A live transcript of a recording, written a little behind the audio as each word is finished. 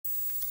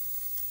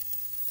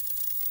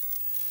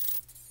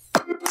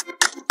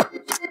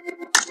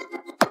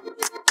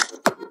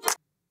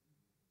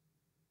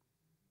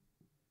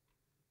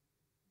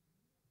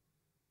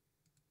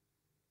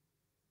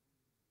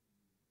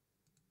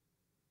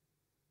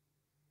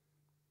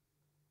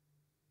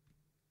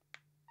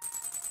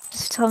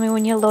tell me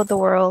when you load the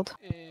world.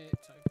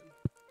 It's open.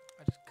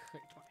 I just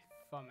clicked my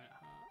thumb and it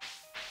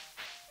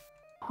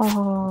hurt.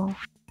 Oh,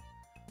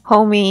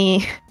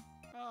 homie.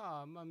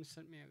 Ah, Mum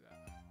sent me I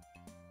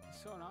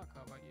saw an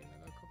article about you in the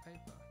local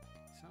paper.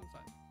 Sounds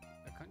like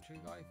the country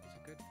life is a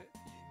good fit for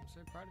you. I'm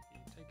so proud of you.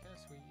 Take care,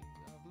 sweetie.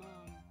 Love,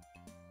 Mum.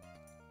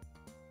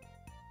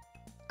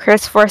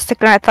 Chris, for a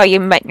second I thought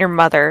you meant your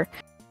mother.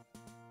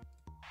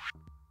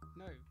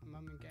 No,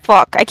 Mum and Game.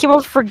 Fuck, I keep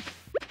on for. Game,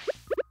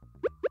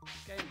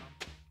 Mum.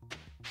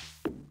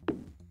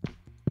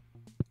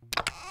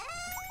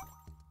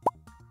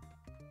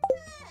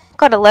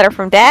 Got a letter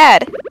from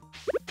Dad.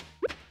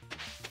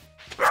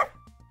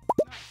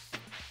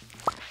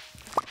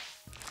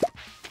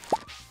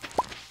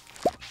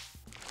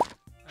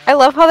 I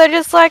love how they're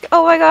just like,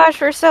 oh my gosh,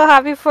 we're so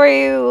happy for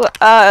you.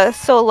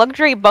 So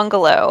luxury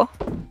bungalow.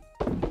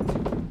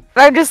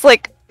 I'm just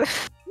like. I'm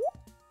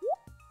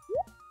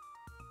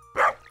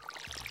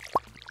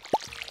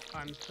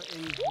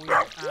putting wheat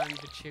and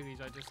the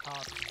chilies I just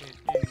harvested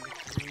in the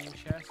green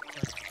chest.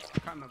 I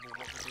can't remember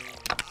what we're doing.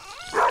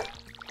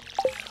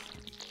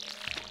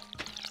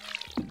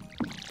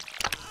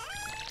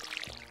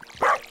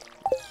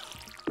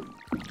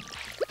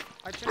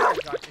 I generally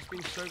like it's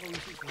been so long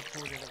since we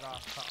recorded the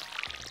last part.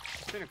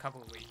 It's been a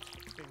couple of weeks.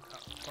 It's been a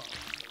couple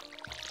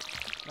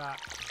that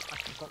I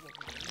forgot what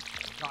we're doing.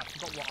 Like, I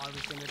forgot what I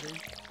was gonna do.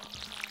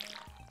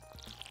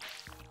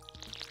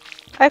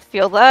 I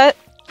feel that.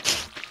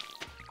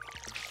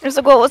 It's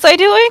like, what was I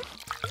doing?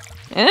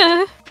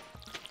 Eh.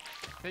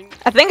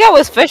 I think I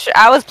was fishing.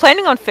 I was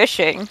planning on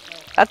fishing.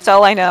 That's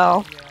all I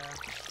know. Yeah,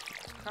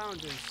 it's kind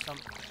of doing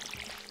something.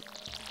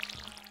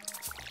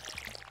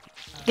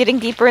 Getting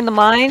deeper in the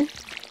mine?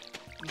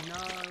 No, I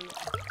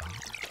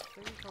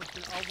think I was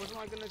gonna, oh, wasn't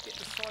I gonna get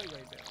the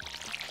sideway bit?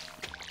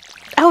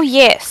 Oh,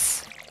 yes.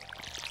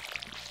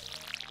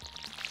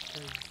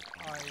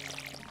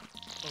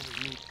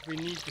 We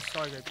need the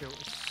sideway built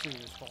as soon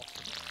as possible.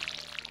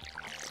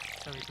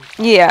 So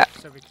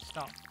we can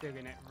start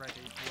filling it ready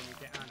for when we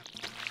get animals.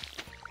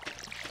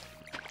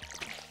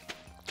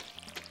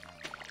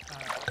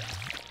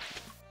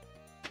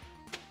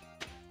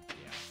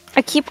 Yeah.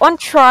 I keep on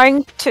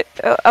trying to.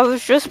 I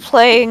was just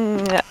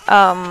playing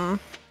a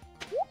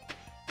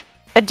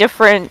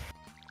different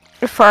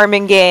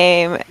farming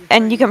game,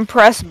 and you can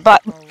press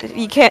button.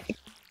 You can't.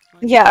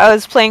 Yeah, I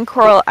was playing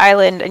Coral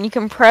Island, and you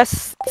can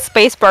press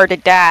spacebar to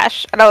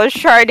dash, and I was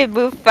trying to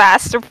move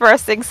faster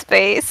pressing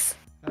space.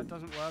 That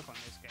doesn't work on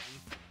this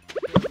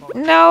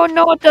game. No,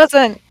 it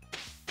doesn't.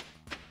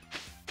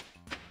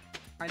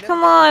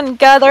 Come on,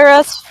 gather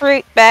us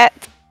fruit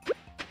bats.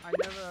 I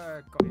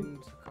never got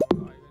into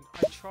Coral Island.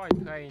 I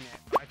tried playing it,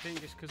 but I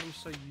think it's because I'm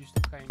so used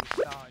to playing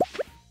Stardew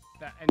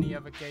that any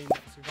other game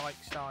that's like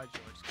Stardew I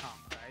just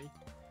can't play.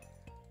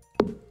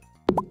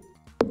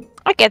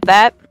 I get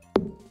that.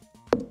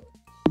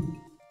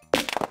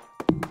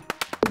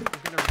 I'm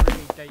gonna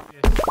really date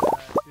this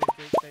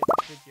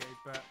video,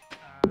 but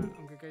I'm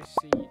gonna go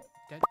see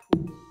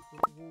Deadpool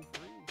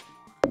Wolverine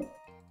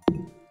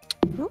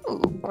tomorrow.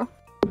 Ooh. I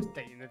was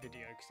dating the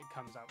video because it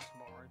comes out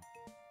tomorrow.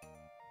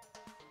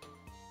 So,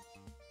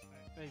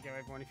 there you go,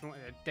 everyone. If you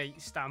wanted a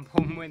date stamp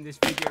on when this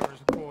video was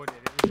recorded,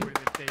 it was with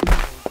the date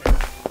stamp.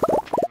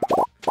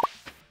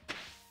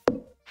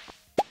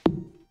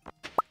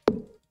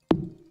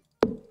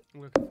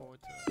 I'm looking forward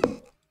to it.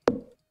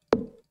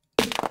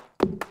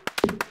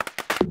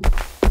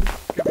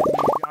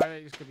 I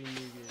think it's gonna be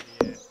New Year's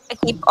Year. I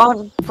keep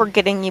on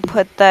forgetting you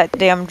put that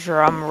damn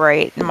drum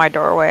right in my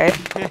doorway.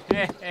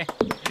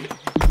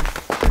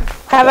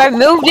 Have I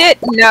moved it?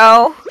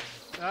 No.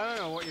 I don't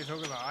know what you're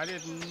talking about. I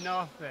did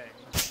nothing.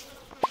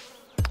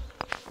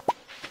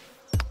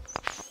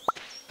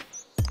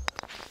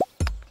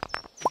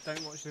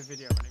 Don't watch the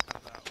video when it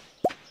comes out.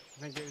 I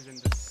think it was in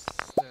the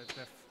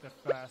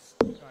first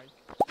like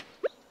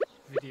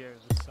video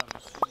of the summer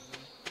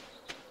season,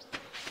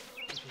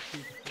 which is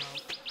due to come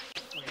out.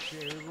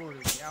 Wait, it will already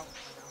be out by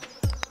now.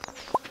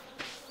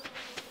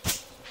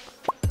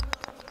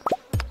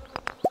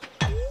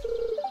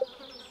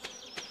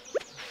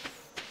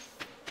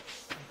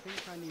 I think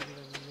I needed a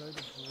load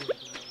of wood and a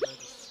load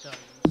of stone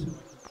so I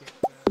could get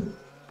the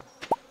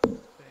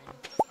thing.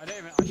 I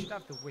should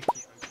have the wiki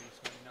open so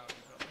I know,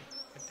 but I don't.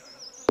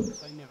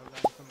 Because I never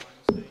learn from my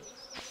mistakes.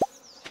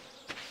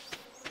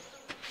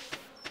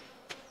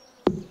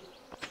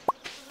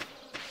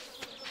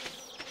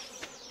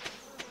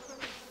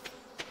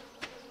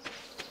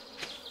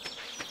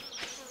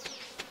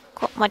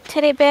 Got my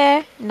teddy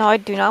bear. No, I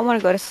do not want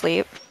to go to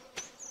sleep.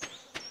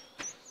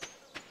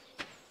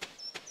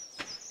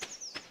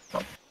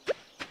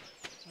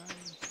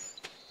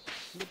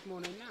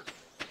 Mid-morning nap.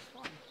 It's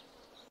fine.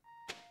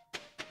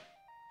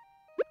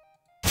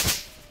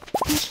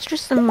 It's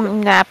just a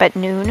nap at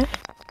noon. Yeah.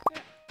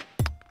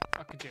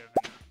 I could do it with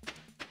that.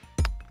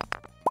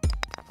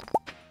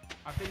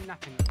 I've been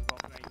napping a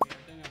lot lately. I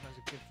don't know if that's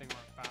a good thing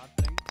or a bad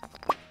thing.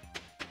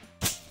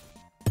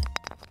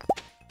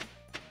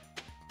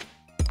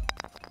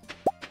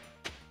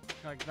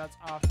 Like, that's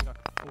after like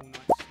a full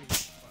night's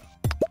sleep. But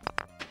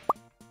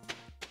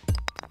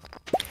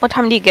What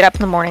time do you get up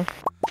in the morning?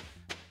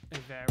 It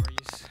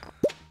varies.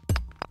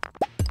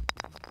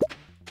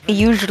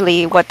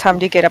 Usually, what time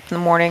do you get up in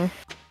the morning?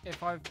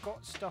 If I've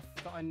got stuff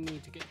that I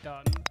need to get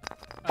done,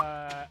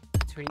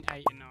 between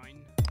 8 and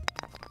 9.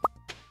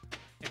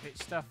 If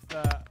it's stuff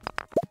that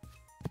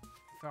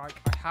I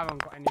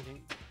haven't got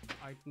anything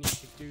I need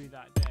to do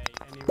that day,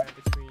 anywhere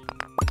between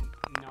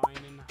 9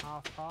 and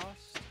half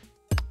past.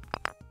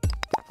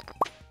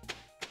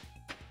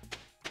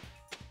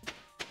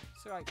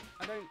 So like,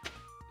 I don't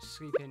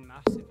sleep in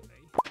massively.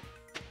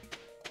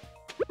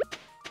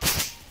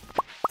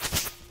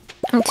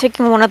 I'm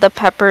taking one of the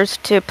peppers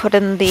to put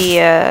in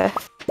the,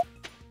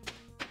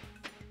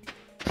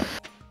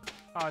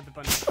 The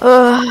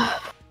bundle.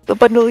 the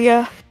bundle,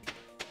 yeah.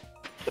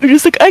 I'm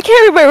just like, I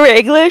can't remember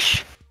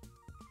English.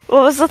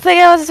 What was the thing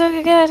I was doing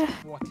again?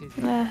 What is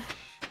English?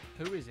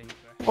 Who is English?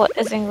 What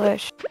is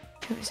English?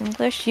 Who is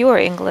English? You are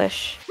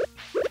English.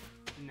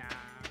 Nah.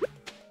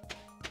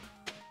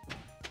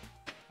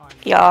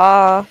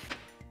 Yeah.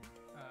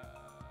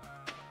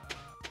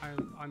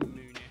 I'm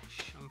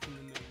moonish. I'm from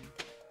the moon.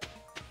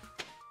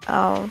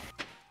 Oh.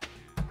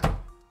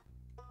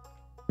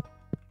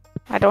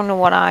 I don't know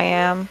what I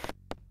am.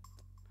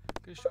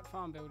 Construct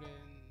farm buildings.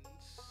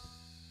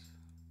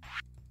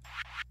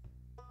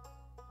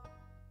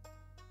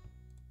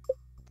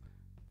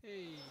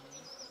 Hey.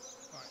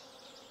 Right.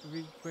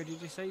 Where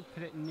did you say?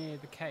 Put it near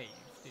the cave,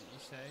 didn't you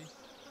say?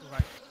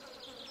 Right.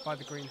 By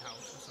the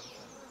greenhouse or something.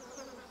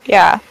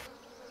 Yeah.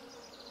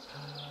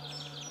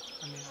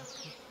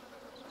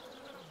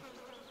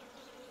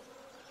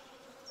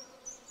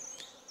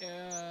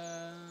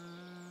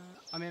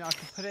 I mean, I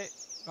could put it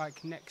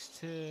like next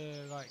to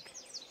like,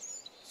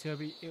 so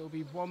it'll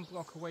be 1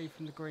 block away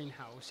from the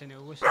greenhouse, and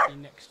it'll also be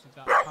next to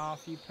that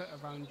path you put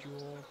around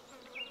your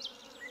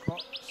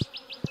crops.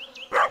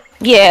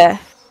 Yeah.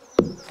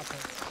 Okay.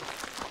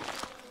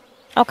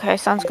 Okay,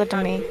 sounds good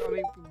to me. I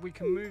mean, we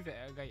can move it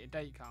at a later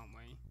date, can't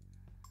we?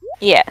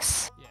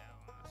 Yes. Yeah,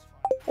 well, that's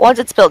fine. Once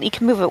it's built, you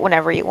can move it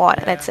whenever you want,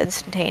 and it's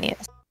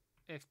instantaneous.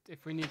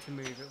 If we need to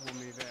move it, we'll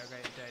move it at a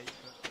later date.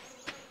 But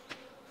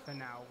for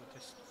now,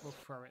 we'll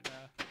throw it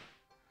there.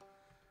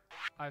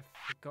 I've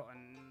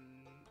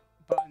forgotten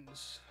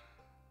buttons.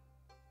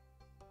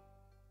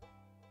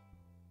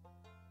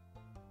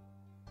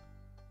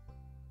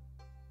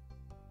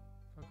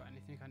 Forgot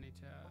anything I need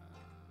to.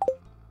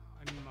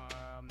 I'm not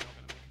gonna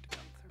make it to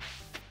come through.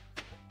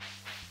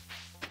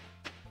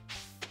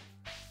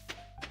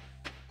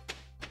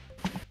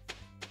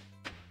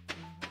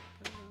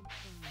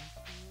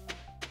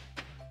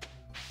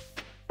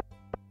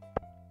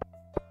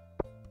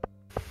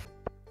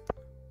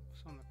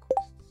 What's on the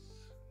quests?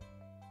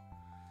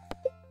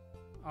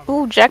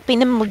 Ooh, Jack be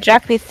nimble,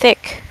 Jack be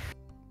thick.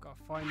 Gotta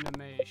find the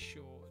mayor's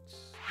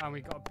shorts. And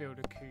we gotta build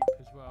a coop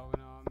as well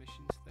in our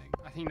missions thing.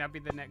 I think that'd be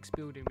the next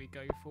building we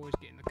go for, is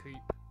getting the coop.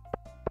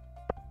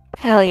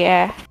 Hell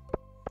yeah.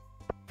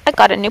 I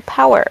got a new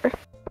power. Nice.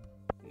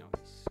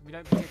 We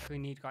don't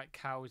particularly need like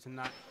cows and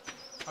that.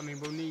 I mean,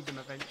 we'll need them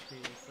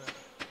eventually, but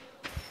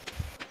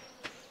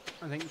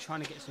I think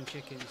trying to get some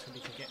chickens so we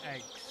can get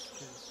eggs,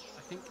 because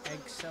I think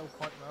eggs sell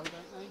quite well,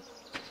 don't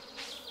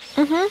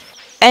they?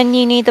 And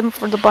you need them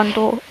for the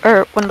bundle,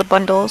 or one of the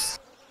bundles.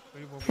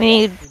 We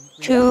need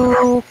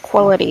 2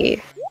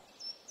 quality.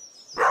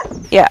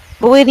 Yeah,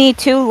 but we need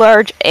 2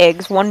 large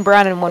eggs, 1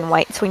 brown and 1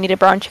 white. So we need a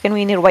brown chicken,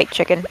 we need a white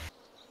chicken.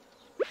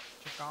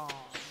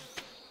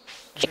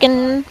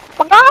 Chicken.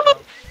 Find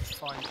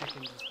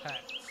chickens as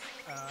pets,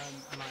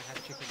 and I had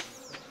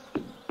chickens.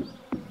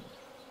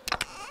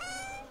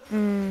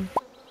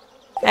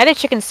 I had a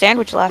chicken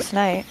sandwich last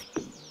night.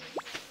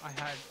 I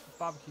had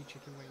barbecue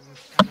chicken wings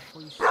and a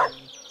hoisin.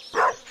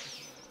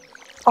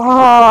 Oh,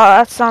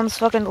 that sounds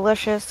fucking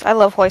delicious. I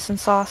love hoisin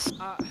sauce.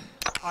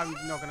 I'm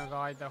not gonna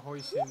lie, the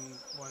hoisin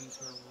ones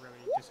were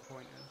really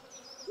disappointing.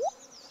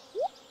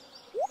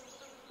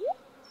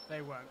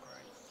 They weren't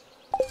great.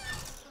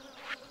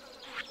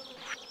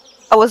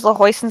 Oh, was the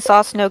hoisin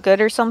sauce no good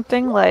or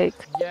something? Like...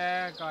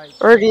 Yeah, like...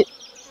 Or did...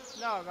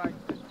 No, like,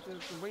 the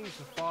wings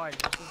were fine.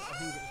 I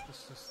think it was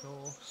just the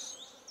sauce.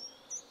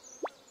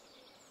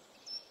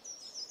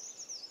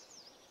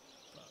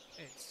 But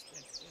it's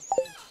fine.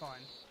 It's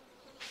fine.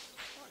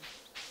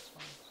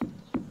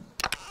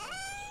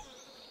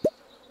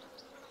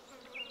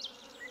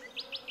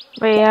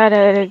 We had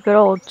a good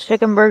old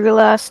chicken burger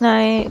last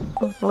night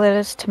with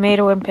lettuce,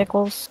 tomato, and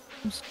pickles.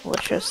 It was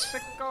delicious.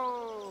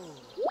 Pickles!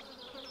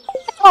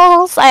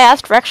 I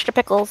asked for extra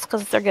pickles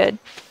because they're good.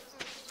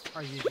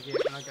 I usually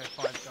get, when I go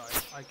Five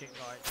Guys, I get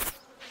like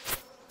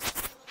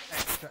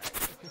extra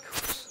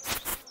pickles.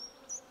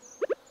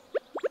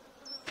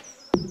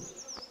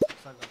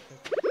 So I love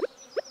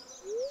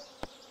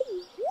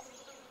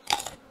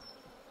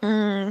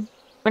pickles.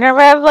 Whenever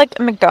I have like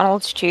a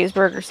McDonald's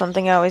cheeseburger or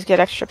something, I always get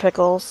extra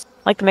pickles.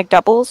 Like the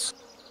McDoubles.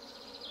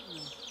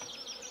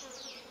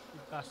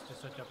 That's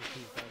just a double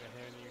cheeseburger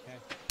here in the UK.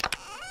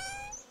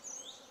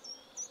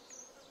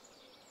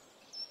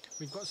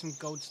 We've got some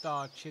gold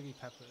star chili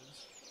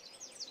peppers.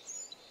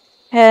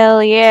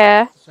 Hell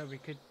yeah. So we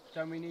could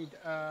Don't we need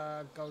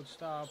gold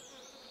star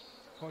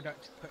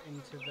product to put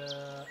into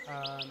the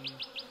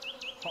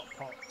hot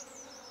pot?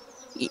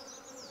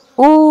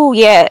 Ooh,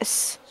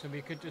 yes. So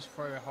we could just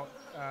throw a hot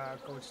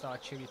gold star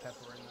chili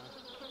pepper in there.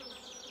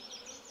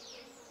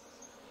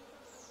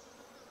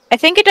 I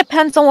think it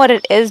depends on what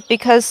it is,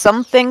 because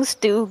some things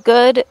do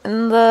good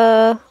in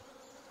the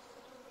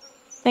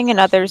thing and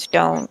others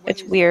don't. When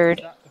It's is that? weird.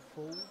 Is that the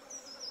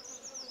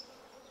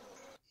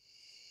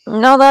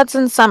fall? No, that's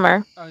in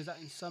summer. Oh, is that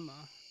in summer?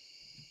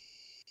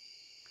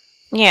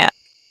 Yeah.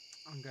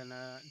 I'm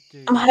gonna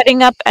do... I'm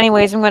heading up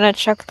anyways. I'm gonna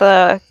check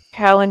the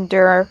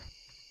calendar.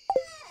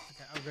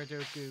 Okay, I'm gonna do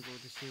a Google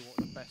to see what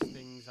the best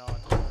things are to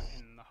put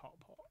in the hot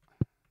pot.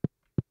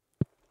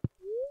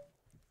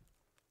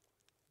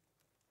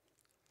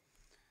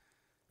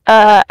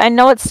 I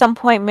know at some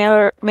point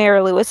Mayor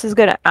Lewis is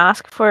gonna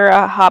ask for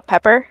a hot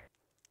pepper.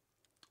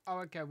 Oh,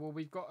 okay. Well,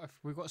 we've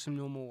got some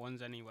normal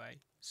ones anyway.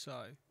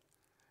 So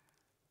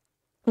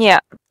Yeah.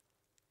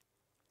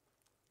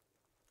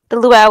 The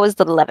luau is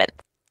the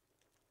 11th.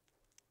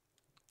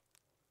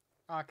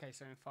 okay,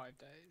 so in 5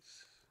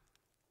 days.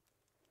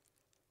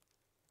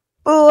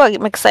 Ooh,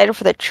 I'm excited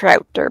for the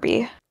trout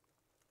derby.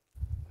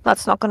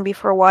 That's not gonna be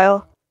for a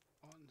while.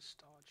 On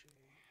Stardew.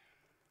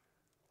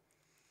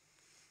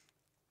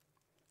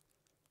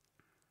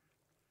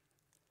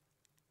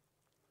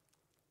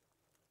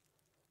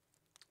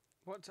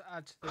 What to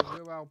add to the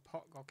luau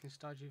potluck in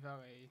Stardew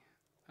Valley?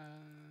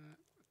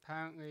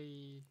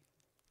 Apparently.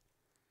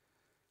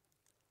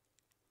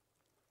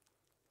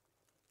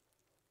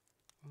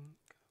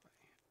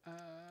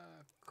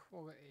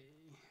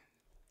 Quality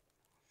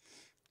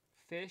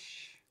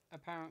fish,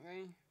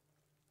 apparently.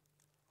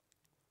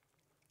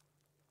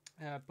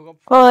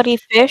 Blobfish, Quality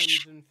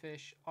fish. crimson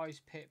fish,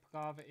 ice pip,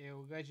 lava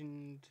eel,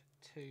 legend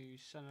 2,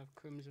 son of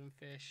crimson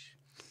fish.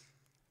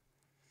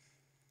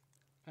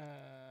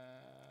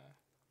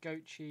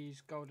 Goat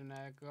cheese, golden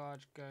egg,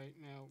 large goat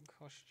milk,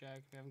 sausage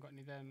egg. We haven't got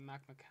any of them.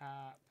 Magma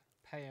cap,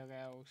 pale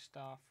ale,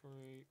 star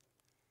fruit.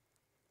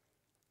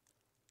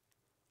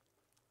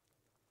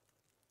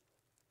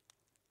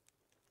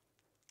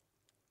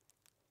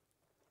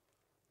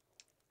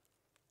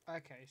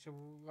 Okay, so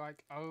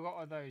like a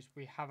lot of those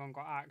we haven't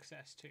got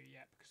access to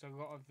yet, because a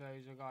lot of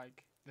those are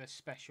like the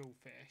special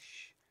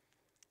fish.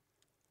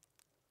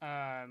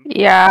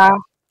 Yeah.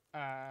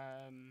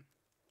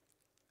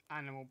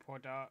 Animal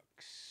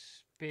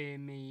products, beer,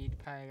 mead,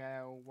 pale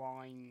ale,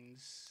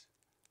 wines.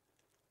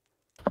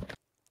 I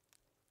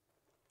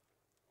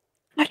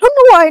don't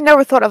know why I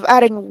never thought of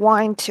adding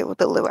wine to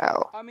the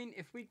luau. I mean,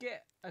 if we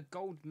get a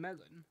gold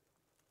melon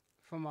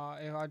from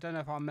I don't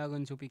know if our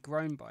melons will be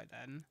grown by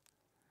then.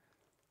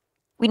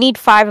 We need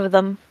 5 of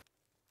them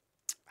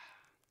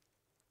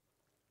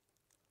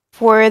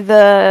for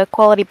the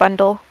quality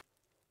bundle.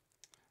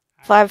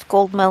 5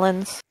 gold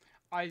melons.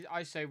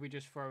 I say we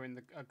just throw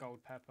in a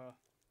gold pepper.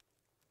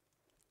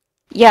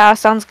 Yeah,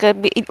 sounds good.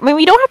 I mean,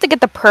 we don't have to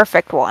get the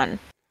perfect one.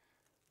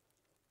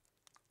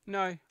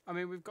 No, I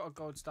mean we've got a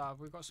gold star.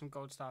 We've got some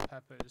gold star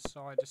peppers,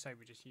 so I just say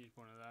we just use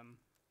one of them.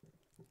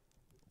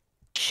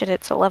 Shit,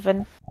 it's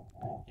 11.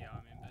 Yeah,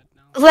 I'm in bed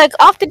now. Like,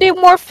 off to do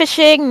more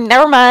fishing.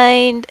 Never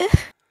mind.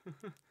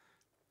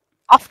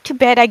 Off to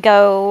bed I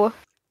go.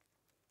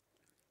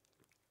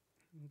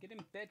 Get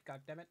in bed,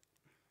 goddammit.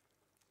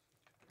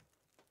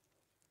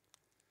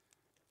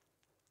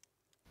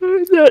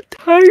 I'm not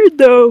tired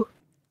though.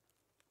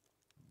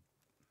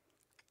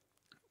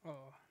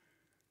 Oh.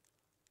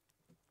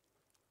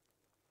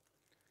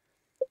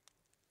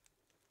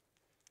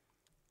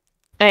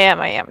 I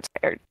am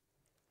tired.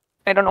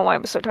 I don't know why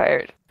I'm so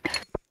tired.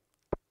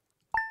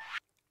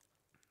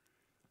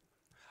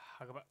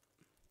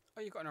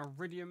 Oh, you got an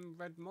iridium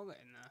red mullet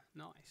in there.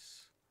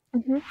 Nice.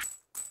 Mhm.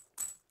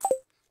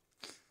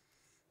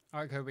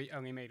 Okay, we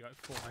only made like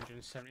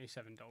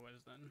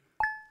 $477 then.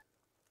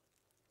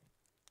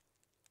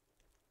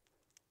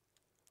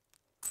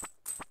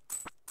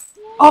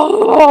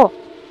 Oh!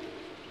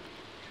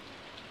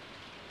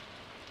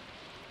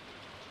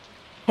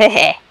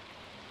 Hehe.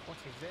 What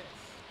is this?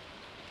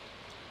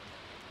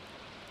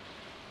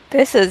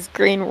 This is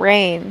green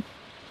rain.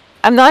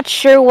 I'm not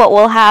sure what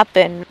will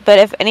happen, but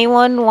if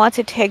anyone wants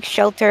to take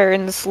shelter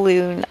in the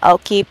saloon, I'll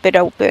keep it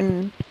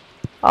open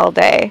all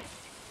day.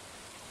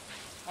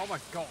 Oh my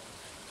god.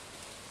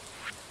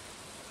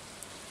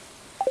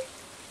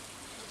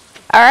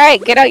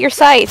 Alright, get out your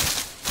scythe.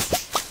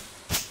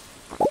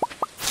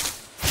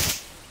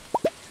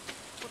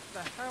 What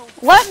the hell?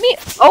 Let me...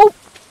 Oh!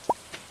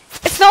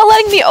 It's not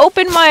letting me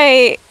open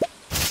my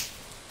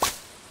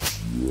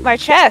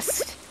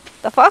chest.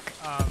 The fuck?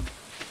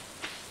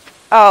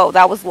 Oh,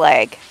 that was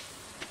lag.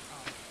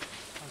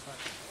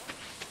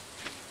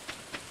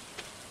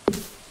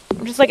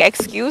 I'm just like,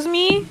 excuse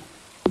me?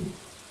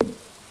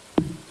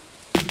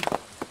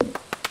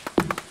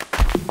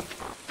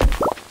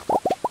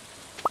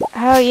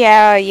 Oh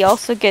yeah, you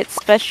also get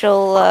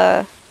special,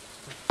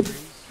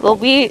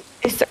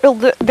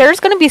 there's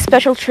gonna be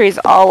special trees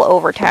all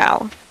over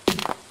town.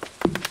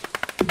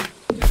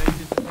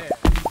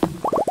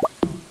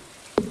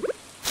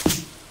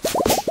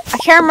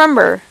 can't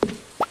remember.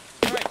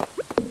 Right.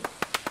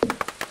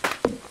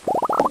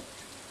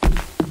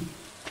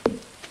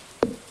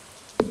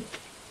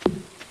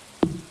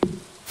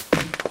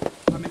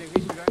 I mean, at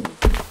least we don't need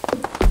plants.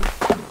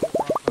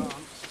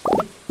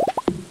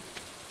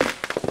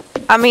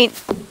 I mean,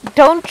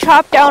 don't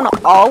chop down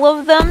all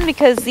of them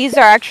because these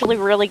are actually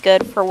really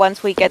good for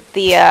once we get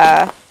the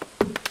Should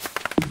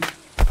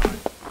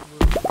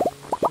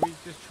we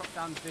just chop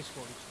down this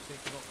one to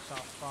take the rocks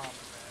off farm a bit?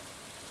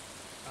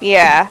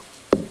 yeah.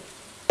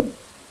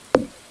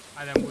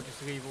 And then we'll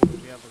just leave all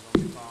of the others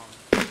on the farm.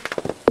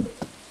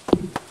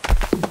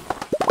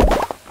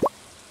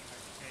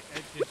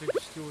 It just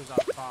obscures our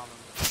farm.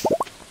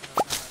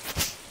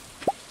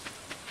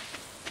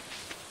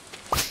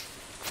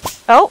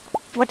 Oh,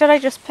 what did I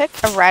just pick?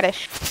 A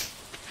radish.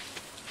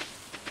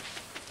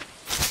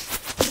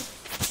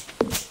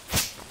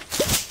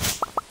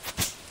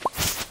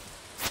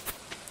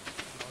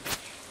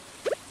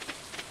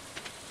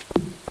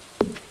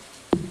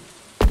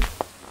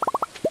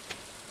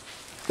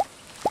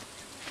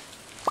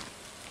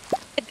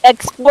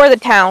 Explore the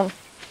town.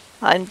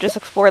 And just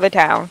explore the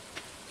town.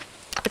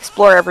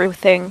 Explore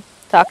everything.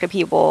 Talk to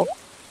people.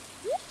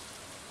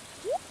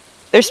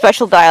 There's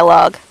special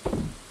dialogue.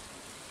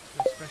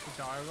 There's special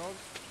dialogue?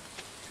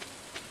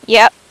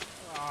 Yep.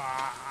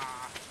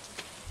 Ah.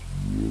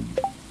 Hey,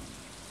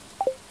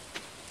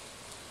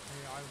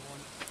 I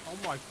want... Oh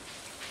my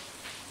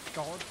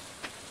god.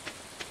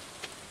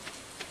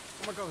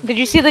 Oh my god. Did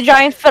you see the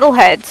giant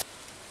fiddleheads?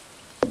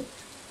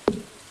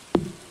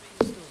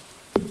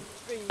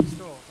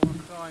 Beanstalk. I want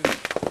to climb.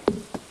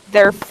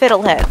 They're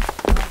fiddleheads.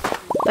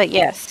 But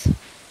yes.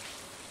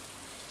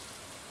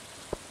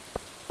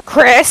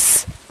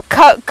 Chris!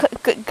 Come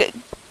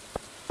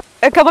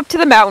up to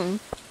the mountain.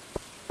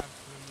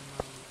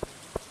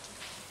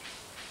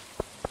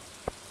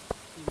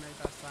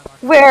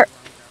 Where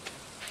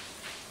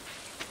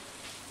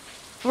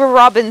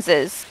Robbins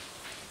is.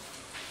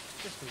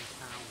 Just in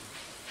town.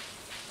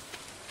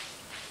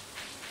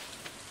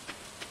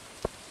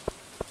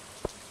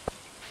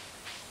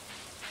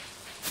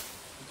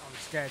 I'm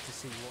scared to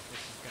see what this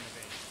is going to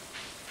be.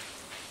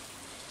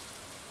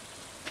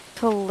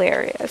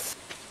 Hilarious.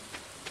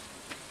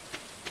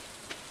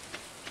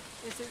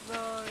 Is it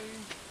though?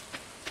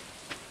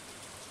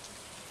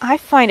 I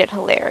find it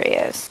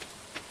hilarious.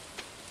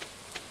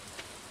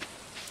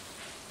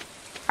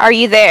 Are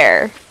you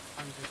there?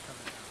 I'm just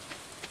coming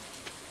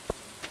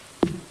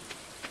down.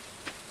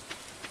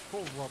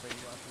 Poor Robin working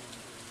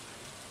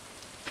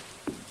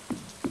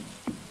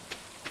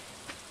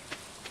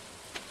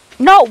on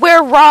Not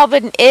where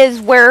Robin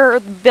is, where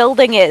the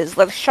building is,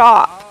 the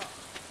shop.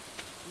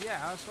 yeah,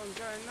 that's where I'm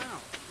going now.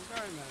 I'm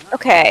going there now.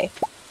 Okay.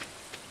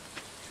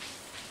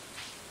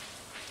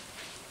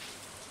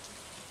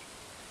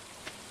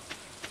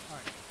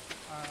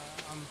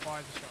 I'm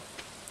by the shop.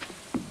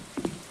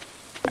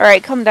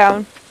 Alright, come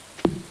down.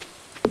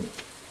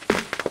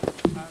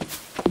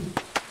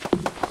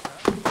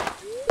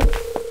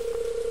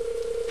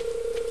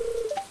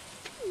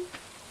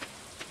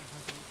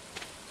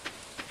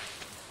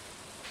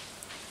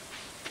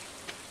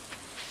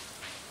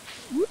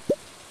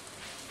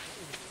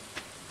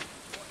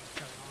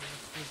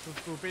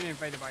 We've been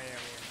invaded by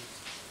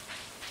aliens.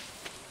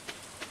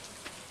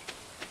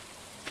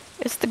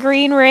 It's the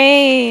green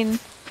rain.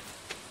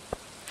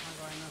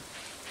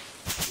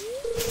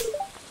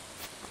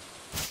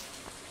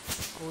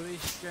 All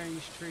these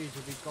strange trees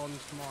will be gone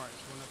tomorrow.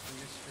 It's one of the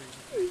mysteries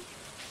of nature.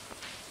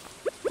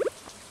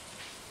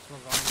 That's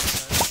what Ryan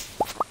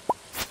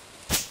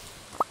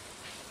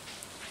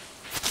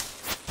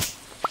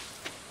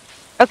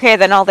said. Okay,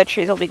 then all the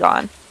trees will be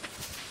gone.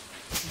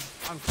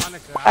 I'm kind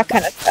of glad. That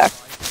kind of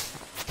sucks.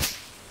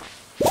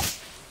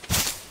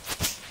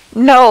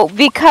 No,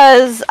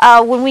 because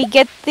when we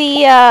get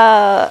the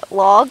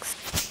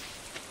logs,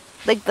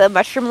 like the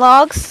mushroom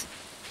logs,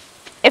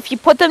 if you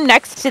put them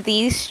next to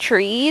these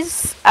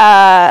trees,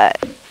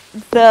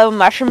 the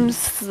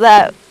mushrooms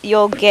that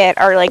you'll get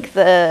are like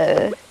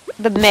the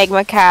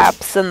magma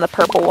caps and the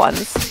purple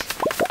ones.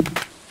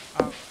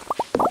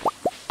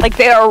 Like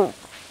they are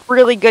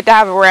really good to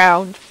have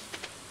around.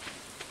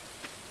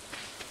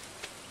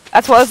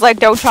 That's why I was like,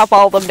 don't chop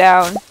all of them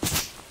down.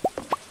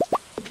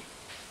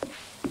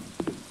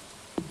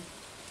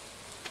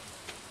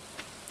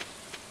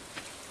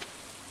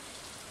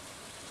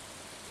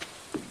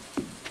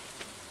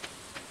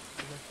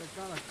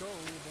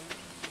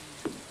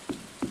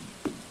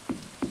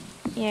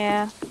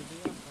 Yeah.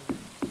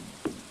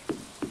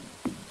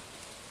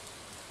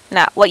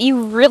 Nah, what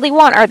you really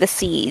want are the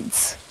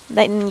seeds.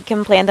 Then you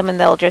can plant them and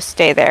they'll just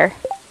stay there.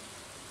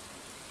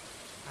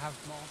 I have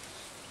moss.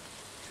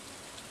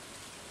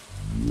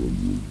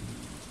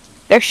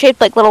 They're shaped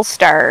like little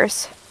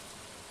stars.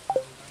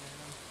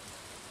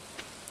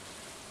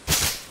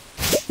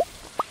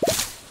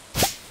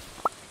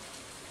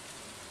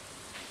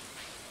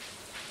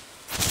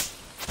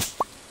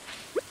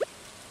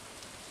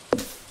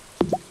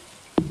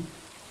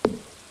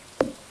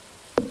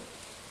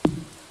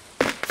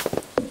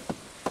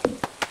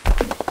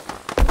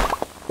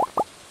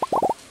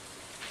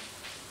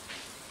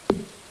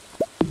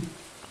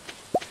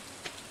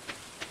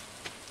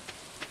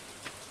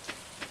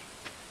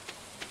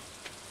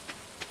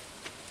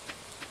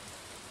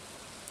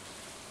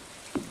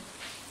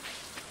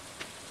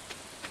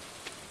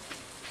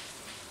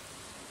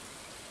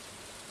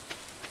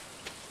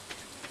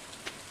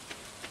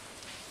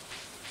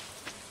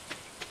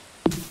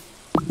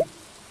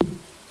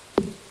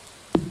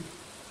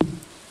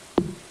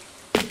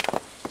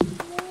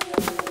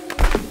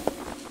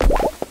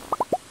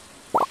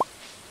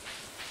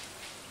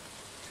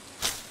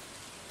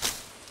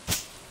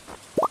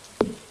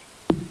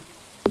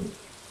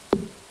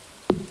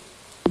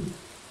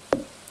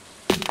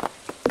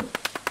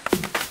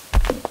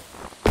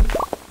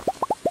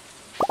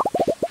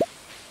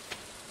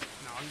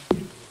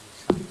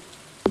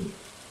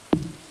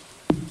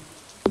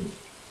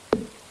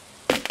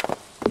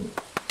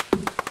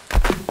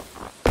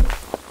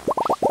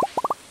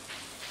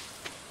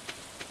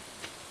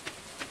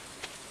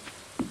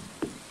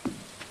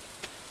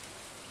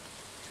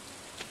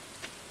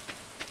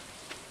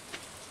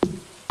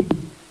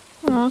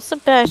 Oh,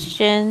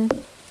 Sebastian.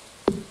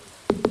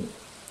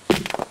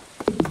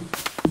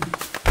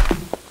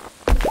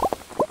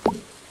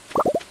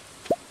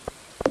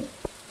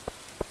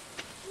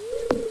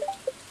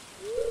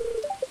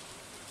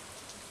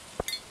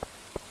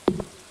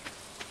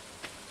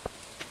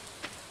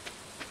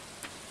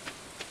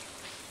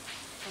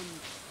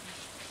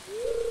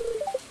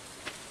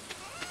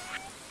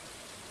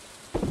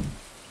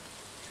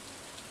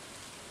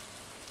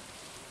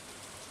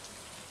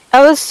 I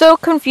was so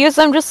confused.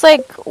 I'm just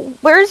like,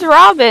 where's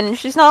Robin?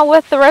 She's not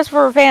with the rest of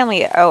her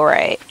family. Oh,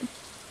 right. She's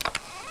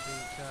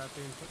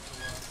being put to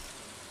work.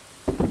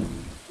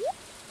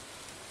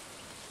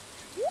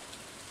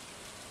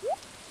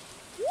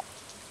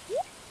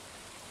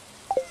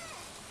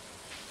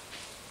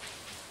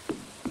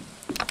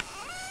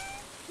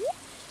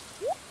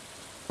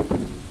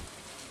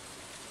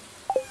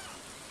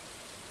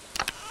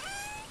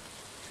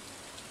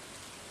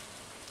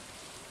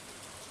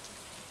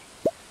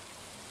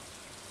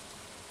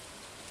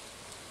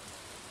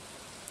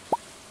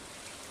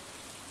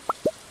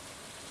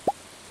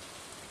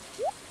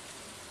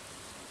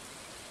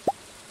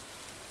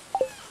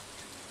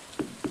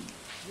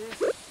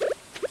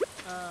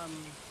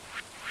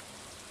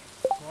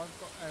 So I've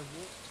got a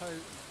walk total.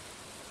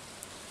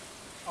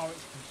 Oh,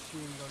 it's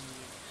consumed on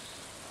use.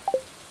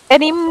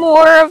 Any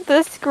more of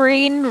this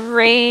green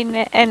rain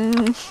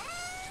and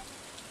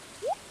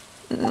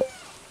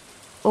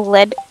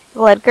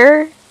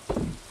ledger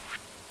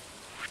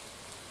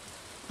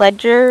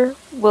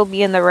will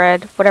be in the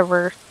red,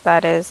 whatever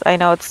that is. I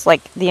know it's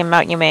like the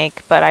amount you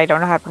make, but I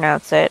don't know how to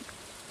pronounce it.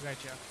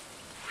 Ledger.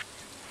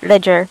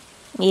 Ledger.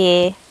 Yeah.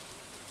 You're welcome.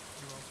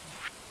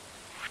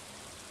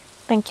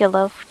 Thank you,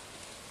 love.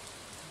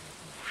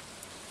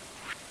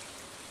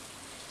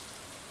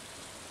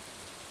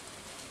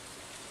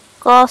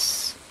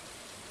 Goss.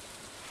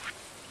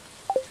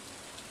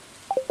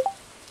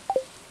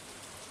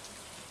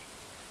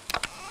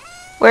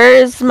 Where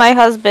is my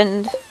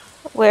husband?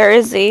 Where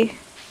is he?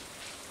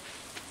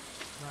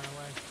 Run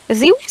away. Is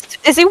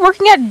he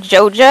working at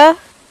Joja? What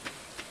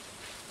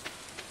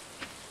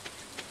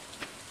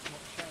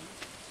shame?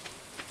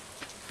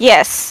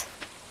 Yes.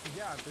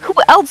 Yeah, I believe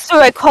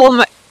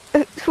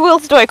Who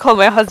else do I call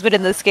my husband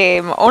in this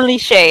game? Only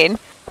Shane.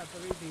 I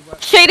believe he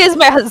works. Shane is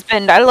my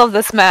husband. I love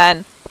this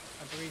man.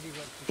 I believe he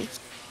works for Joja.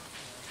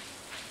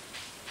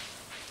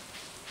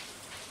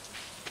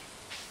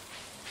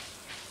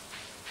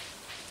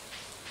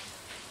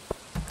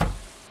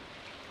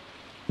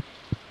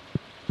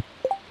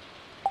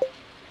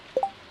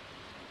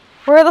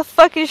 Where the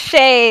fuck is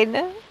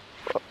Shane?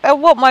 I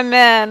want my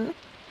man.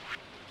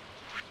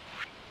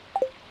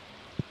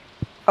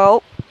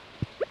 Oh.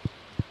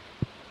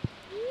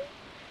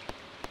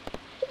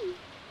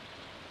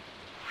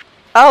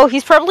 Oh,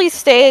 he's probably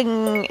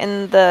staying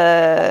in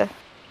the...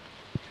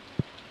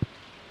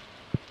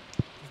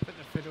 Just put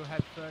the fiddle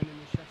headphone in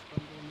the chest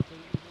bundle on the boot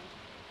as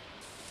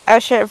well. Oh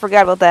shit, I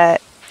forgot about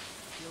that.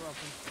 You're welcome.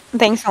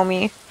 Thanks,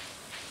 homie.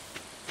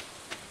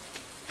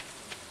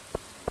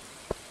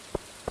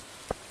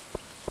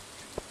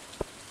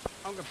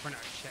 I'm gonna print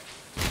out a check.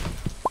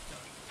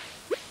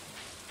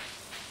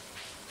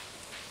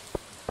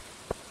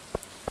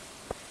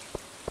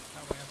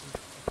 That way I can...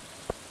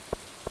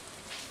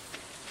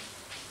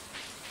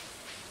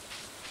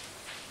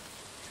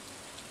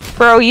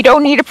 Bro, you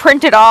don't need to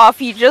print it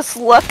off. You just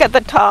look at the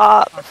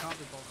top. I can't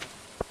be bothered.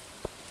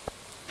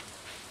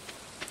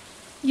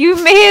 You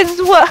may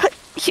as well...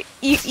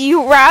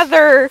 You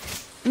rather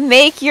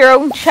make your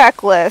own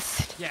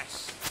checklist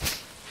Yes.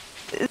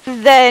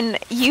 than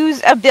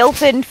use a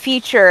built-in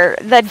feature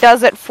that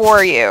does it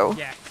for you.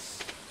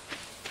 Yes.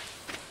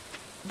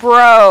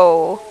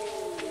 Bro.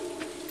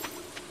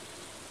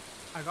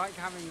 I like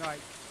having like...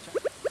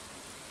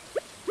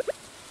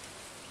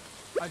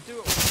 I do it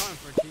all the time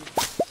for achievements.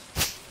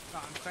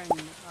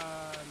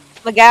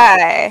 Like, The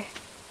guy.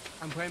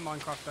 I'm playing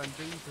Minecraft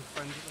Dungeons with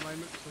friends at the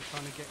moment, so we're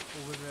trying to get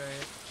all of the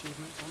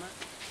achievements on it.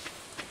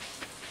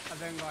 And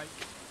then like,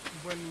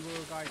 when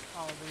we're like,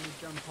 oh, when we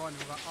jump on,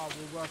 we're like, oh,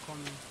 we'll work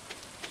on,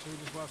 so we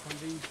just work on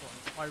these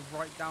ones. I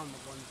write down the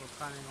ones we're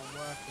planning on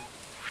working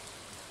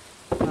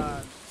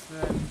on.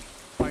 So then,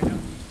 I know.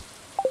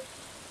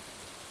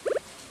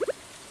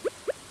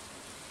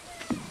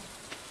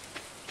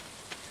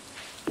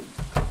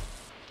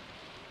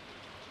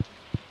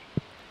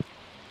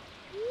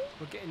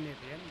 We're getting near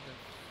the end of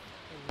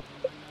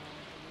everything right now,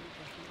 I believe.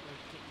 I think we're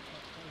getting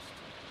quite close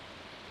to it.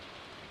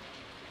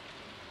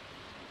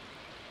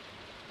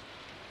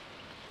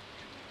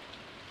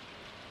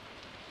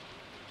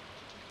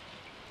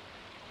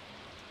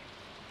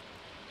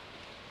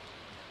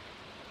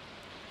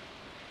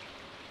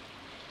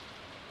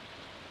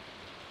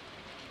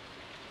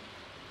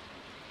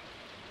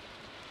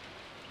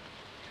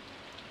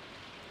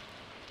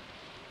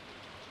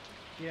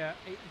 Yeah,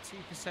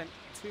 82%,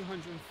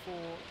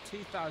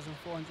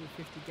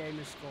 2,450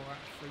 gamer score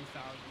out of 3,000.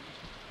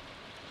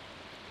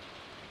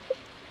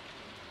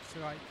 So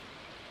like,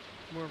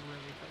 we're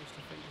really close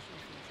to finishing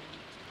some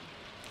achievements now.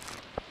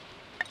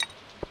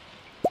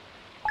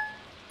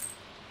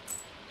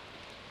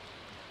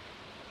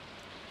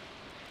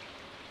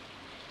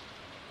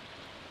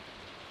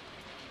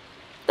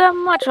 that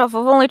much off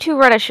of only 2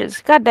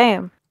 radishes. God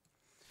damn.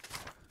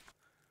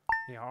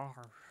 Yar.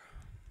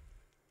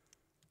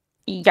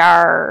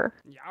 Yar.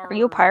 Are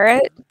you a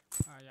pirate?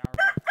 Yar.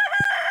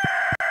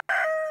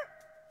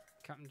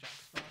 Captain Jack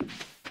Sparrow.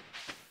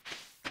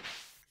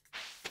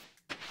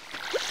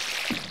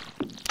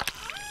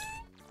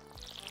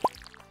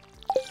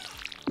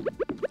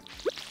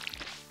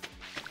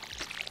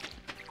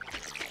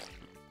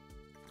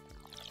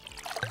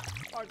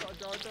 I got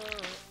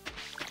Joja.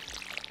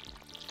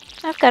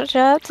 I've got a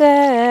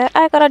Joja.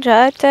 I got a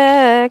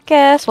Joja.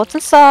 Guess what's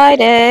inside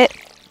it? I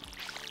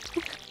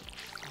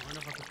wonder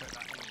if I could put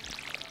that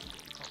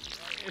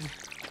in.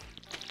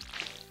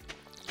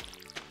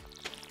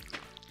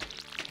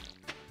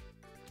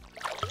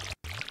 Copyrighted.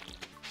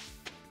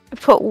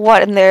 Put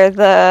what in there?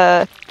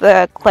 The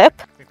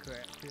clip? The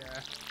clip,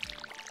 yeah.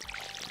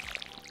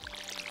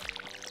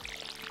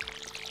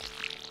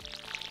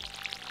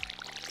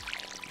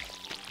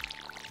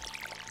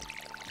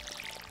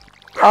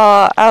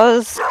 I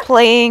was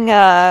playing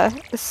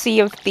Sea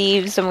of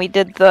Thieves and we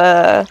did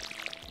the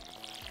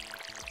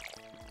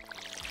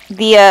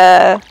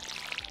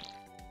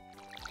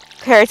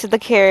Pirates of the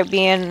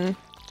Caribbean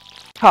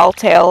Tall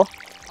Tale.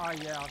 Oh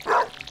yeah, I'll do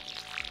that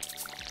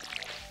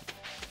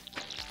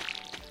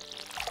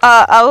one.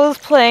 I was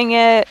playing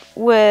it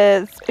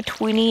with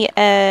Tweenie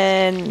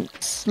and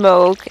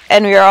Smoke,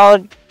 and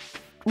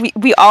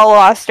we all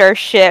lost our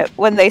shit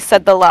when they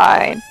said the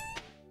line.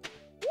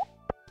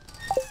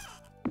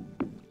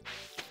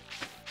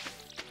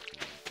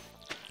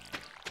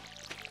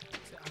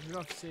 I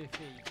love Sea of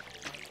Thieves.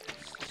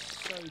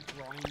 It's so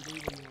grindy when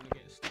you want to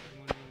get stuff,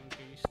 when you want to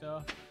do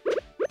stuff.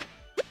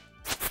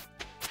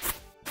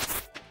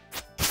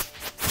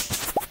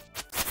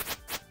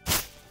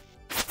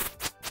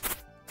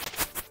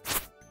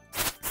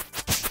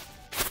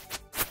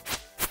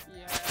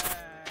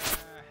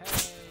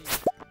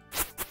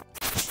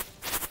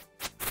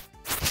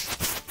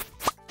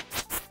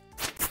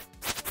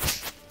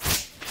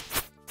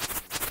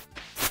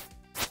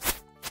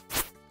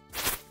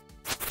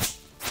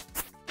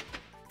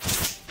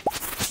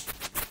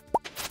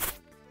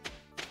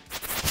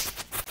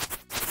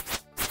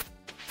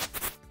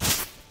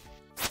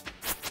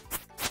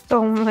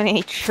 So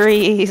many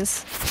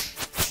trees.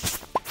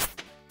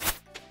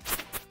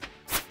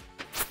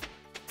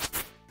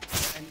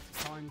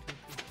 Time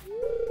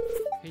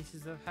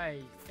pieces of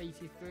hay,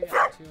 83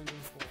 out of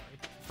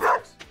 240.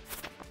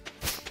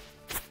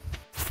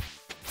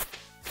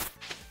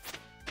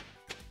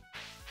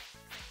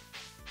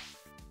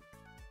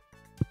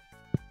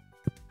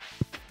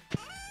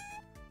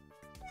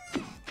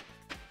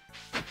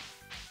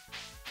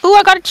 Ooh,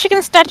 I got a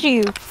chicken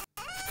statue!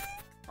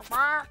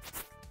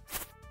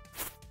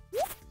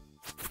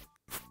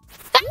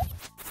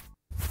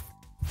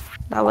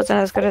 That wasn't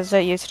as good as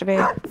it used to be.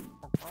 I'm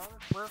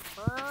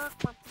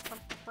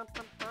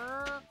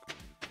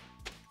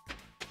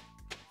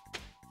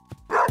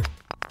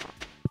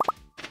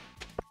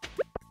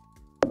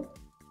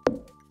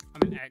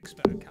an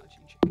expert at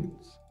catching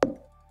chickens.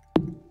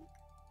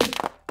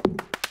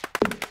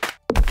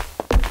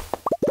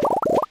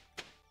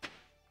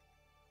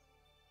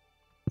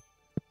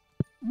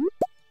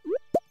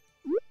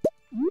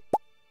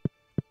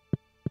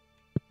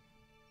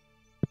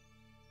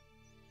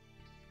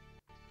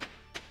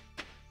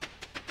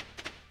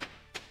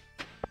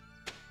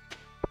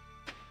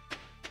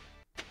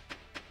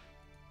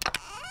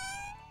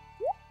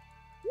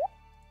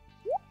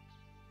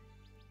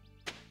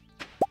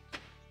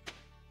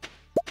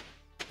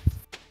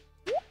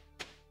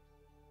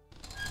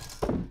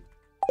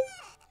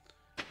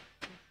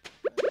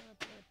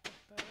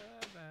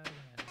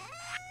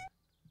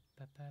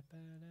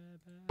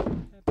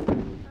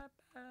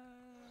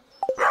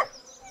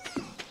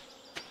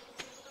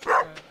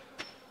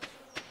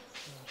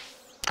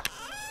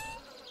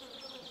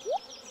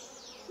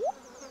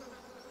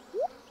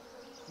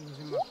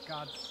 Using my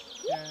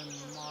goddamn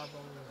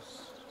marbles.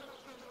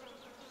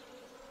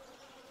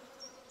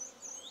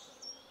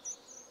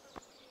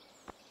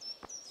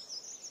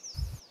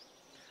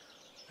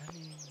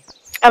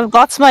 I've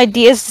got some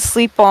ideas to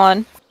sleep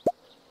on.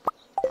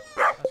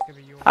 That's gonna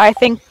be your I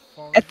think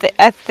foraging.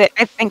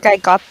 I think I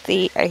got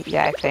the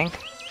yeah,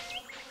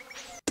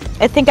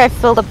 I think I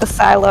filled up the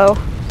silo.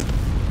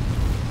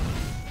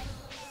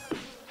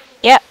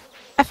 Yep,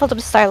 I filled up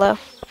the silo.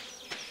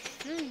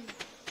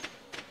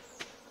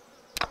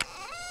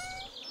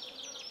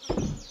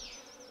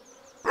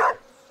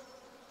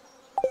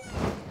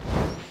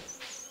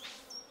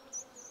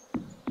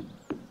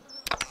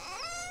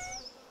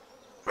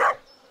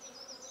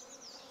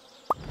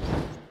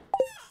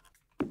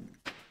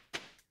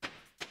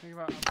 Think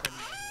about upgrading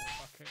my water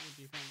bucket, what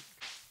do you think?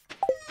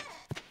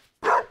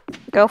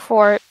 Go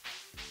for it.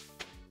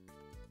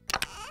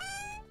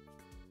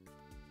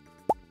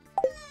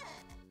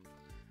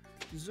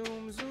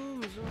 Zoom,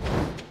 zoom, zoom.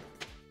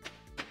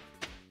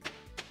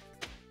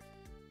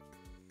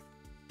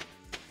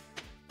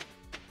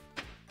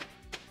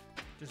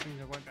 Just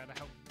means I won't be able to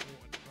help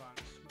water the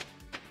plants.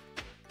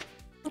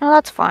 Oh,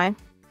 that's fine.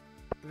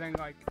 But then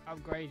like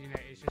upgrading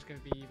it is just going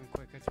to be even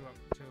quicker to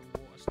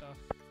water stuff.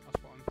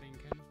 That's what I'm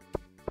thinking.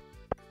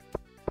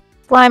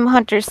 Slime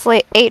Hunter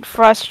slay 8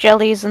 frost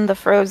jellies in the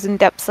frozen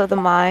depths of the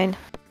mine.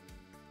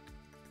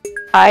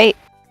 I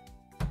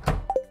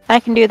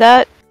can do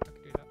that. I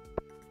can do that.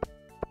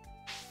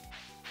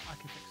 I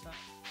can fix that.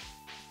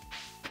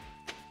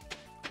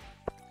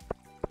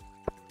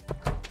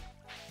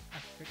 I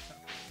can fix that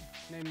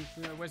for you. Name,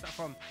 where's that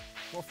from?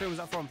 What film is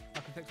that from? I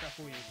can fix that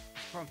for you.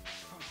 It's from.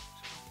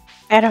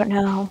 I don't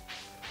know.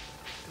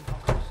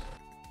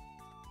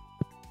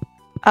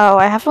 Oh,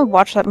 I haven't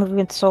watched that movie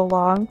in so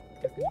long.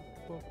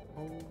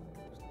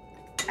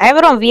 I have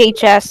it on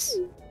VHS.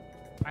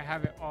 I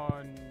have it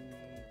on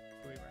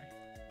Blu-ray.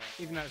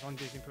 Even though it's on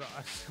Disney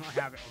Plus, I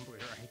have it on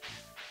Blu-ray.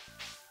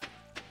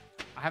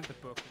 I have the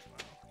book as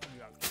well.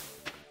 You have the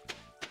book.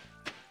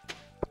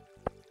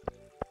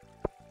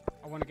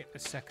 I want to get the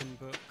second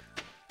book.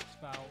 It's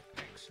about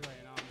X-ray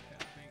and armpit,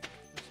 I think.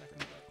 The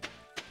second book.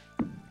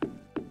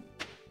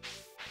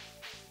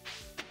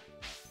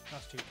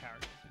 That's 2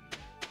 characters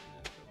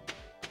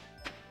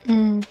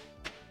in there.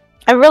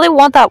 I really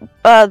want that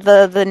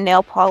the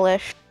nail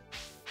polish.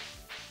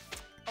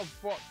 Oh,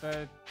 what,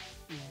 the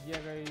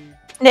yellow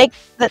Snake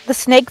the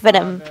snake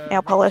venom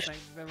nail polish.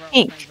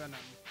 Pink. Venom.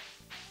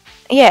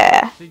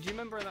 Yeah. So do you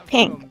remember in that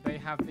Pink. film they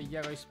have the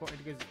yellow spotted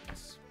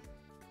lizards?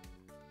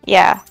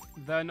 Yeah.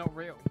 They're not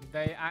real.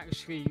 They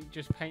actually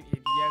just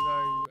painted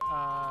yellow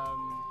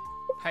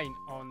paint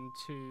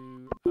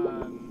onto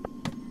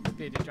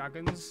bearded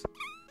dragons.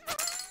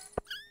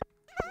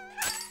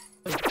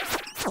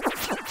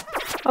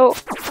 Oh,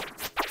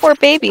 poor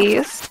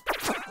babies.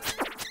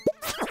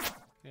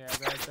 Yeah,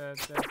 they're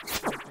bearded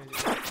dragons.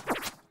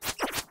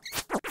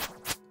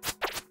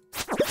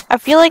 I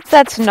feel like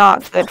that's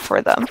not good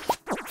for them. I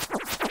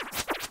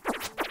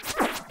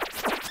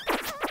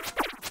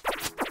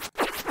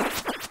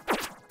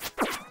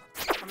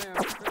mean,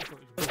 I'm pretty sure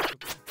it's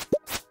workable.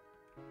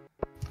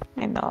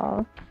 I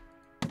know.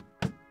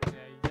 Yeah,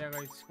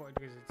 yellow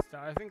spotted lizards.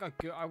 I think I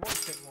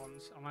watched it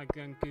once and I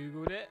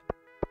googled it.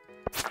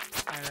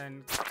 And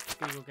then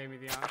Google gave me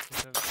the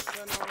answers of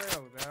they're not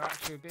real, they're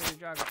actually bearded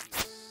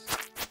dragons.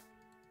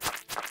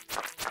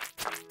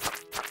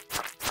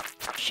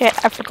 Shit,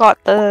 I forgot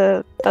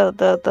the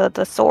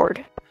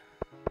sword.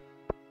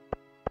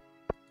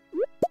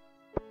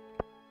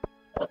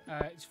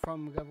 It's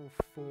from level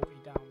 40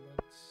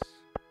 downwards.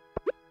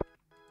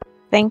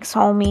 Thanks,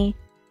 homie.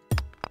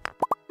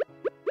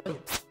 I'm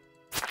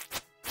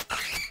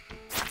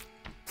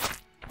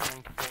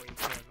on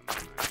 47 at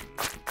the moment.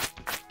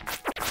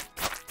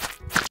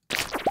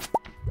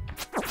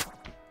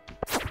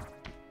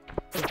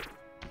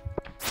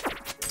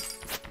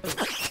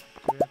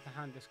 Do we have to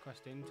hand this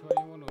quest in to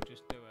anyone or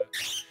just do it?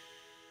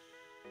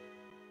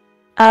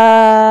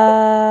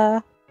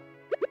 I'm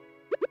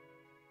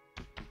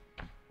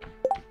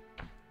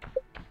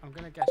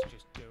gonna guess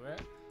just do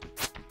it.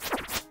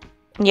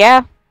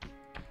 Yeah.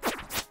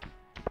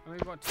 And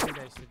we've got 2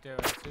 days to do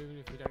it, so even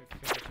if we don't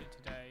finish it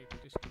today,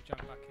 we'll just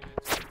jump back in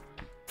it tomorrow.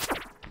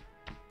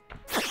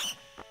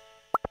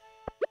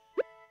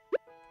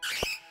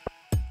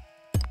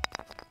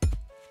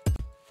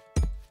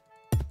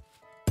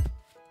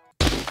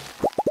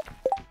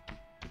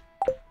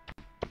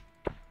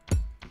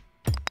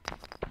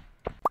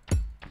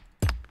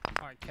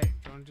 Alright, Kate, do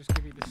you want to just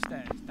give me the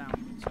stairs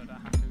downwards so I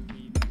don't have to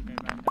leave and go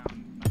back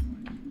down that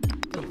way?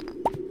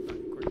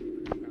 Like, quickly,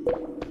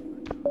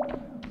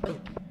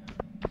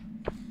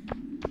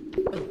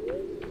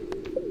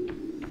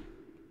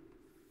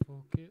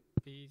 fuck it,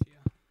 be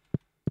easier.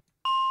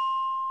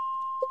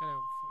 Let's go to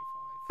 45.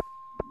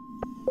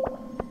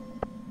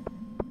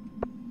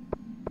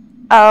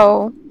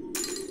 Oh.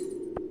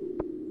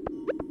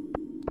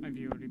 Have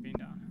you already been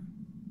down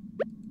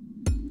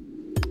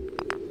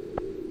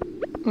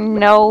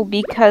No,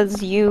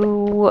 because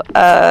you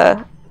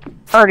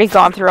already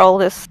gone through all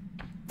this.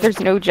 There's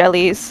no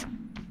jellies.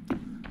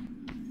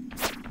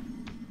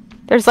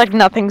 There's like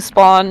nothing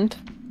spawned.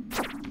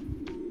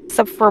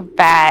 Except for a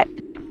bat. What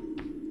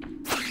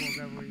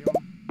level were you on?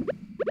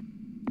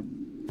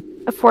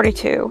 A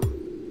 42.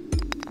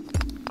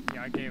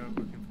 Yeah, I gave up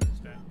looking for the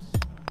steps. So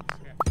I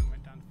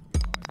went down to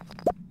 45.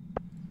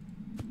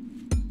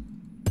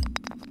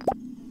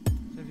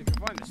 So if you can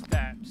find the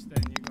steps,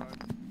 then you've got a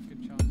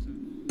good chance of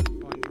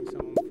finding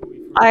someone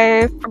 43.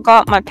 I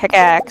forgot my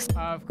pickaxe.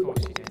 Of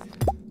course you did.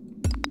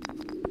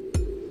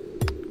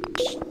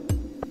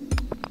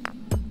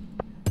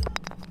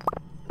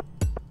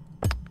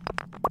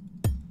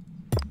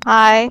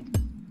 Hi.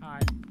 Hi.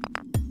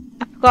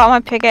 I forgot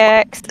my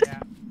pickaxe. Yeah.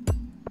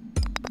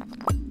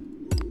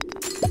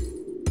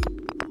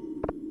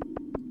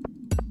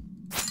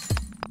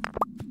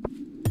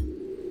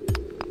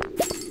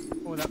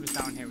 Oh, that was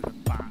down here with a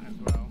bat as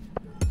well.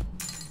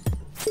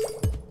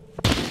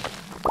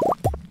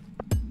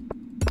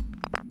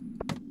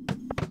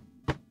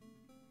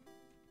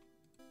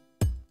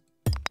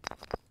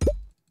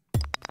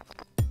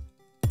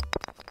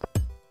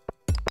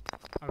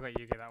 Okay,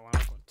 you get that one.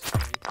 I've got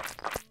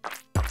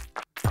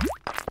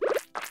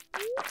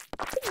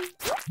 2.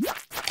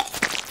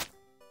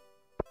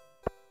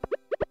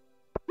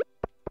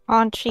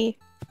 Paunchy.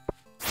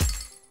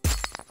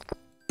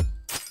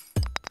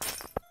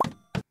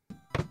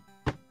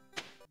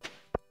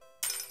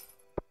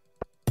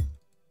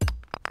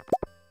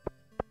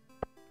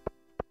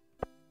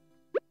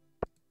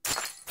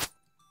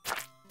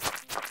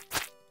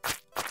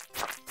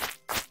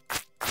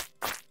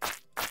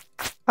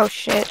 Oh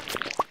shit.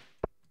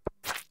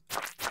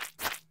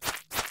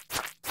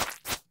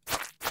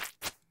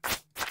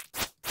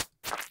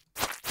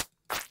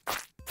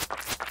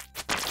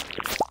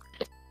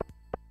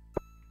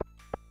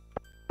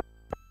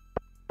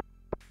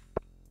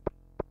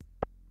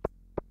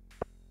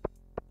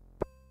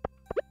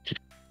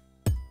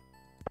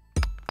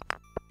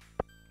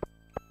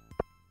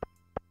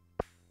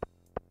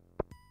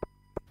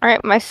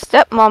 Alright, my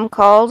stepmom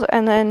called,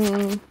 and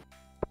then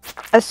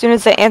as soon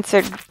as I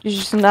answered,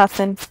 just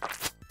nothing.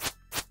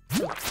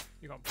 You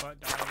got butt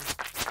dialed.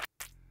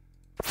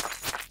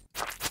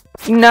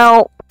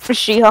 No,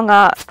 she hung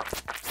up.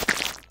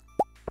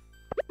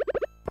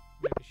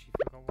 Maybe she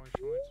forgot what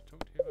she wanted to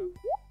talk to you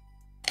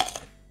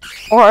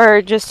about.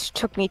 Or just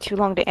took me too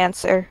long to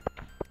answer.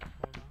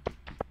 Hold on.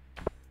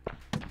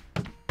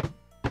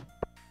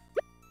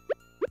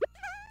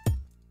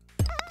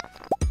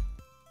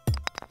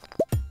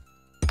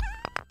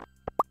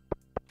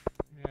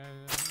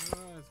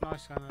 Yeah, it's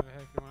nice going over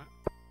here if you want it.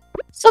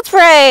 Such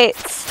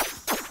rates!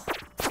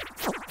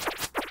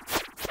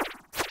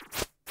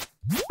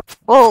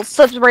 Well,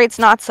 such rates,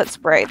 not such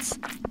rates.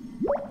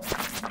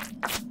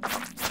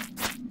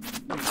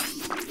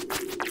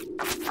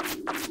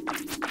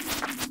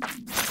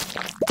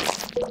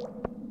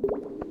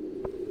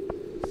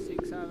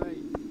 Six out of 8.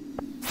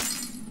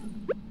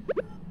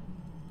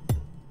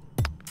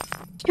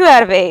 2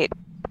 out of 8.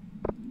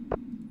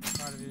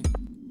 Proud of you.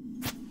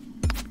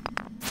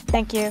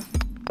 Thank you.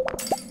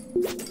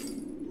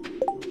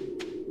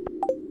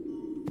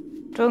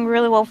 Doing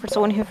really well for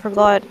someone who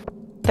forgot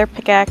their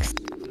pickaxe.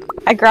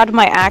 I grabbed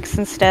my axe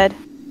instead.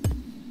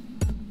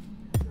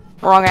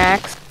 Wrong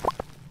axe.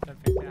 Don't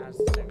think it has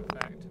the same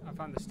effect. I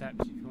found the steps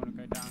if you want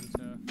to go down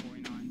to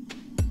 49.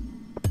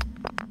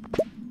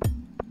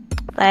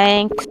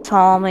 Thanks,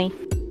 Tommy.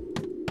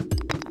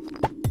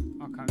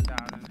 I'll come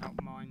down and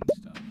help mine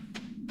stuff.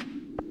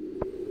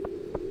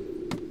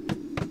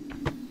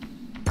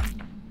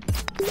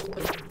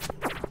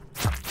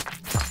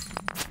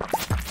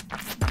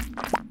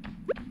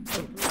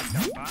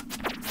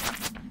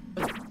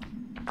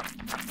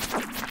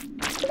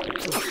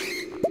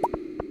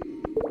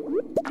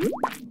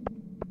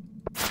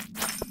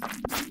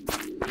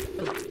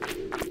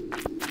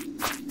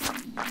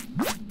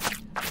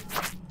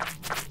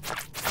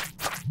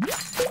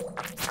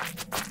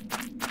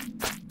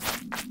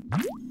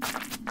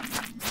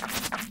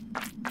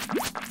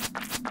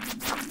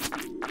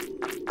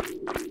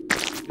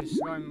 This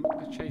slime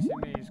that's chasing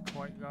me is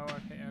quite low.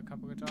 I've hit it a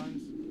couple of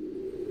times.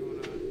 If you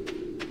wanna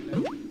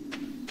live.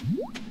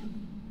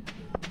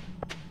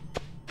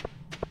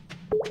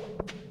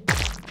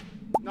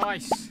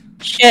 Nice!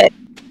 Shit.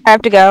 I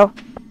have to go.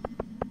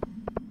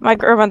 My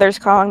grandmother's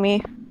calling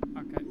me.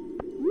 Okay.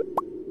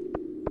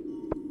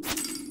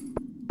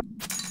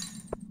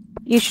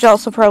 You should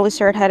also probably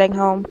start heading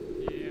home.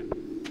 Yeah.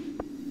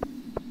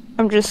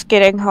 I'm just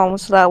getting home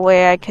so that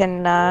way I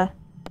can,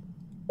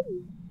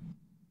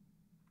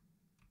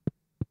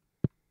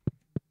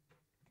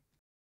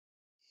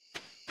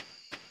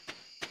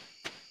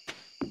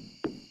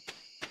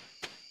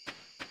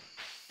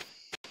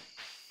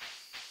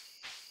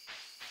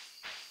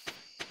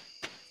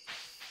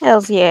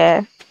 Hells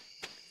yeah.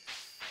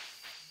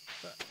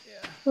 But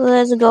yeah.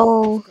 Let's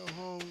go. Let's go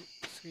home,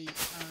 sleep,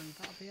 and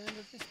that'll be the end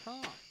of this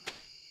part.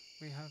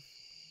 We have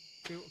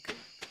built a coop.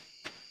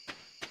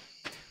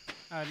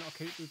 Not a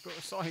coop, we've built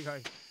a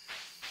silo.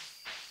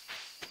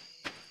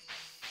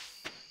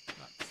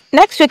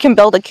 Next we can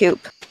build a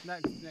coop.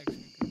 Next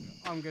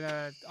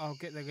I'll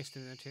get the list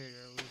of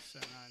materials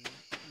and then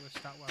we'll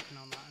start working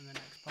on that in the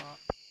next part.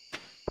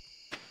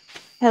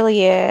 Hell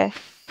yeah.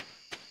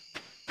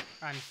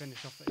 And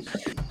finish off this.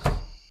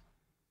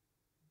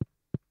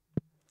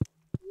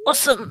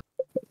 Awesome.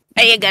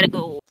 I gotta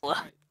go.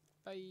 Right,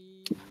 bye.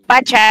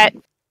 Bye, chat.